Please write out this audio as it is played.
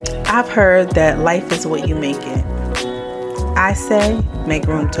I've heard that life is what you make it. I say make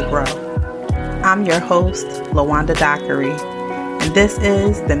room to grow. I'm your host, LaWanda Dockery, and this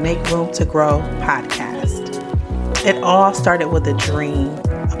is the Make Room to Grow podcast. It all started with a dream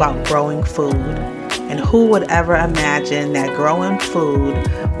about growing food, and who would ever imagine that growing food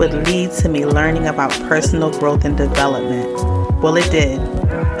would lead to me learning about personal growth and development? Well, it did,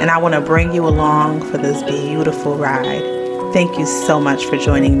 and I want to bring you along for this beautiful ride. Thank you so much for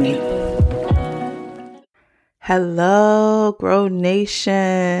joining me. Hello, Grow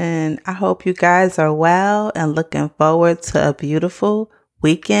Nation. I hope you guys are well and looking forward to a beautiful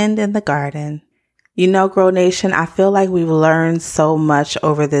weekend in the garden. You know, Grow Nation, I feel like we've learned so much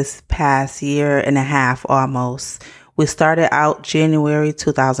over this past year and a half almost. We started out January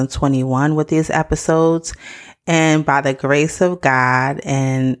 2021 with these episodes, and by the grace of God,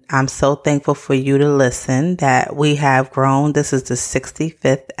 and I'm so thankful for you to listen, that we have grown. This is the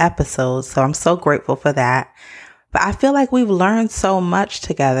 65th episode, so I'm so grateful for that. But I feel like we've learned so much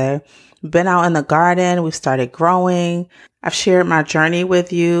together. Been out in the garden, we've started growing. I've shared my journey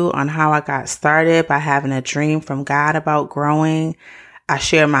with you on how I got started by having a dream from God about growing. I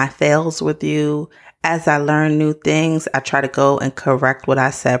share my fails with you. As I learn new things, I try to go and correct what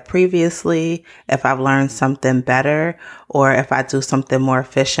I said previously, if I've learned something better or if I do something more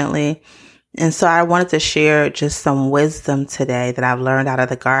efficiently. And so I wanted to share just some wisdom today that I've learned out of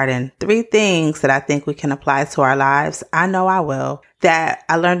the garden. 3 things that I think we can apply to our lives. I know I will, that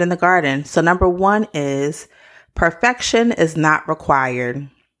I learned in the garden. So number 1 is perfection is not required.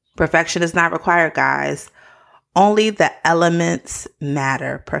 Perfection is not required, guys. Only the elements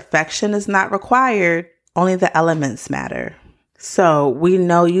matter. Perfection is not required. Only the elements matter. So we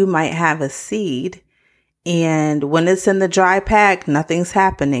know you might have a seed, and when it's in the dry pack, nothing's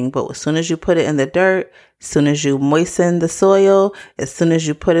happening. But as soon as you put it in the dirt, as soon as you moisten the soil, as soon as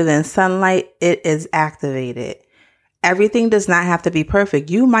you put it in sunlight, it is activated. Everything does not have to be perfect.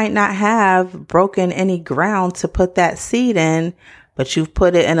 You might not have broken any ground to put that seed in, but you've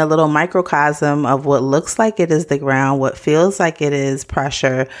put it in a little microcosm of what looks like it is the ground, what feels like it is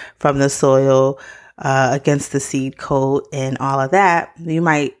pressure from the soil against the seed coat and all of that. You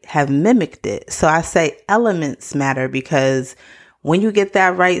might have mimicked it. So I say elements matter, because when you get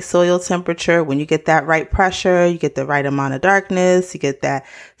that right soil temperature, when you get that right pressure, you get the right amount of darkness, you get that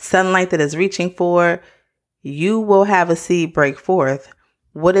sunlight that is reaching for, you will have a seed break forth.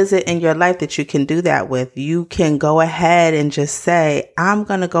 What is it in your life that you can do that with? You can go ahead and just say, I'm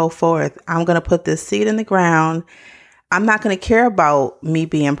going to go forth. I'm going to put this seed in the ground. I'm not going to care about me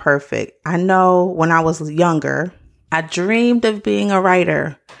being perfect. I know when I was younger, I dreamed of being a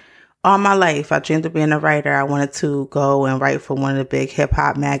writer. All my life, I dreamed of being a writer. I wanted to go and write for one of the big hip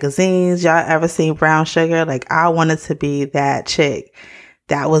hop magazines. Y'all ever seen Brown Sugar? Like, I wanted to be that chick.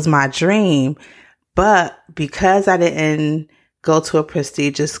 That was my dream. But because I didn't go to a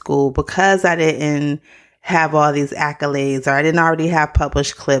prestigious school, because I didn't have all these accolades, or I didn't already have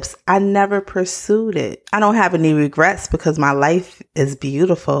published clips, I never pursued it. I don't have any regrets because my life is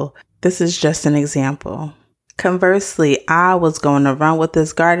beautiful. This is just an example. Conversely, I was going to run with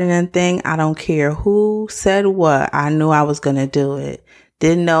this gardening thing. I don't care who said what. I knew I was going to do it.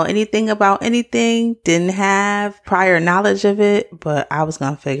 Didn't know anything about anything, didn't have prior knowledge of it, but I was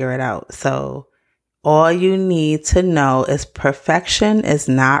going to figure it out. So all you need to know is perfection is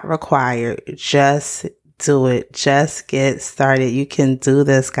not required. Just do it. Just get started. You can do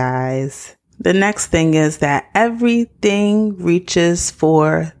this, guys. The next thing is that everything reaches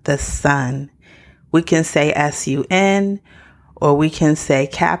for the sun. We can say S-U-N, or we can say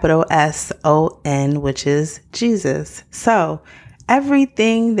capital S-O-N, which is Jesus. So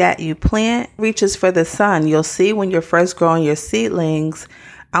everything that you plant reaches for the sun. You'll see when you're first growing your seedlings,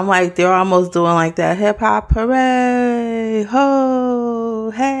 I'm like, they're almost doing like that hip hop, hooray,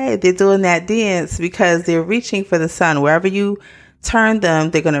 ho, hey. They're doing that dance because they're reaching for the sun. Wherever you turn them,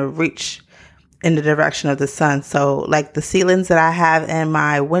 they're going to reach in the direction of the sun. So like the seedlings that I have in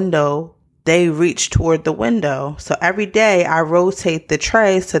my window, they reach toward the window. So every day I rotate the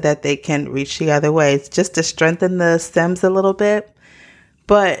tray so that they can reach the other way. It's just to strengthen the stems a little bit.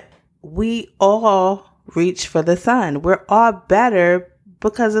 But we all reach for the sun. We're all better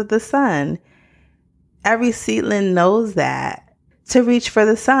because of the sun. Every seedling knows that, to reach for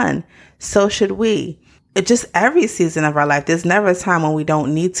the sun. So should we. It just every season of our life. There's never a time when we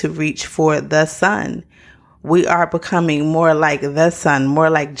don't need to reach for the sun. We are becoming more like the sun,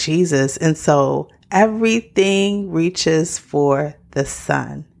 more like Jesus. And so everything reaches for the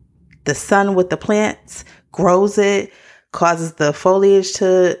sun. The sun with the plants grows it, causes the foliage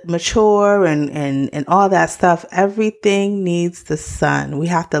to mature and all that stuff. Everything needs the sun. We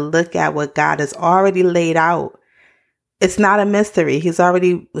have to look at what God has already laid out. It's not a mystery. He's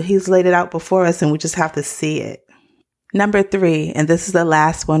laid it out before us, and we just have to see it. Number 3, and this is the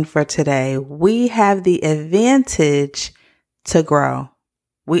last one for today. We have the advantage to grow.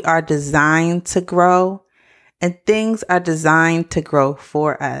 We are designed to grow, and things are designed to grow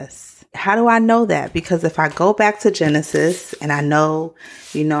for us. How do I know that? Because if I go back to Genesis, and I know,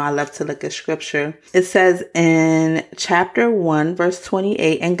 I love to look at scripture. It says in chapter 1, verse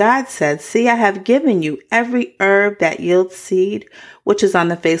 28, and God said, see, I have given you every herb that yields seed, which is on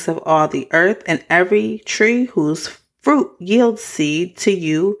the face of all the earth, and every tree whose fruit yields seed to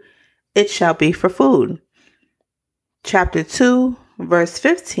you, it shall be for food. Chapter 2, verse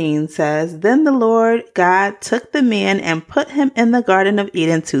 15 says, then the Lord God took the man and put him in the Garden of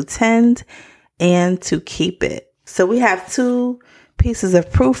Eden to tend and to keep it. So we have 2 pieces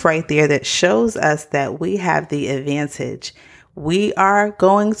of proof right there that shows us that we have the advantage. We are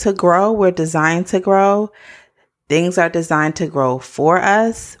going to grow. We're designed to grow. Things are designed to grow for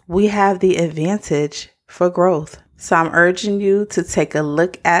us. We have the advantage for growth. So I'm urging you to take a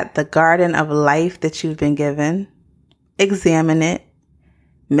look at the garden of life that you've been given. Examine it.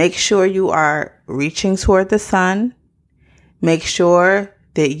 Make sure you are reaching toward the sun. Make sure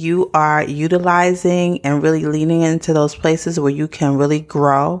that you are utilizing and really leaning into those places where you can really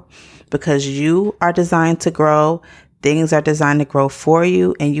grow, because you are designed to grow. Things are designed to grow for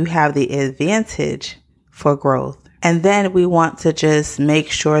you, and you have the advantage for growth. And then we want to just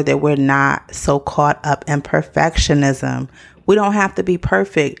make sure that we're not so caught up in perfectionism. We don't have to be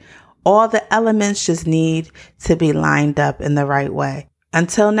perfect. All the elements just need to be lined up in the right way.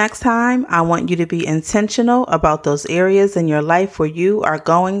 Until next time, I want you to be intentional about those areas in your life where you are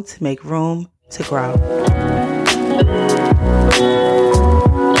going to make room to grow.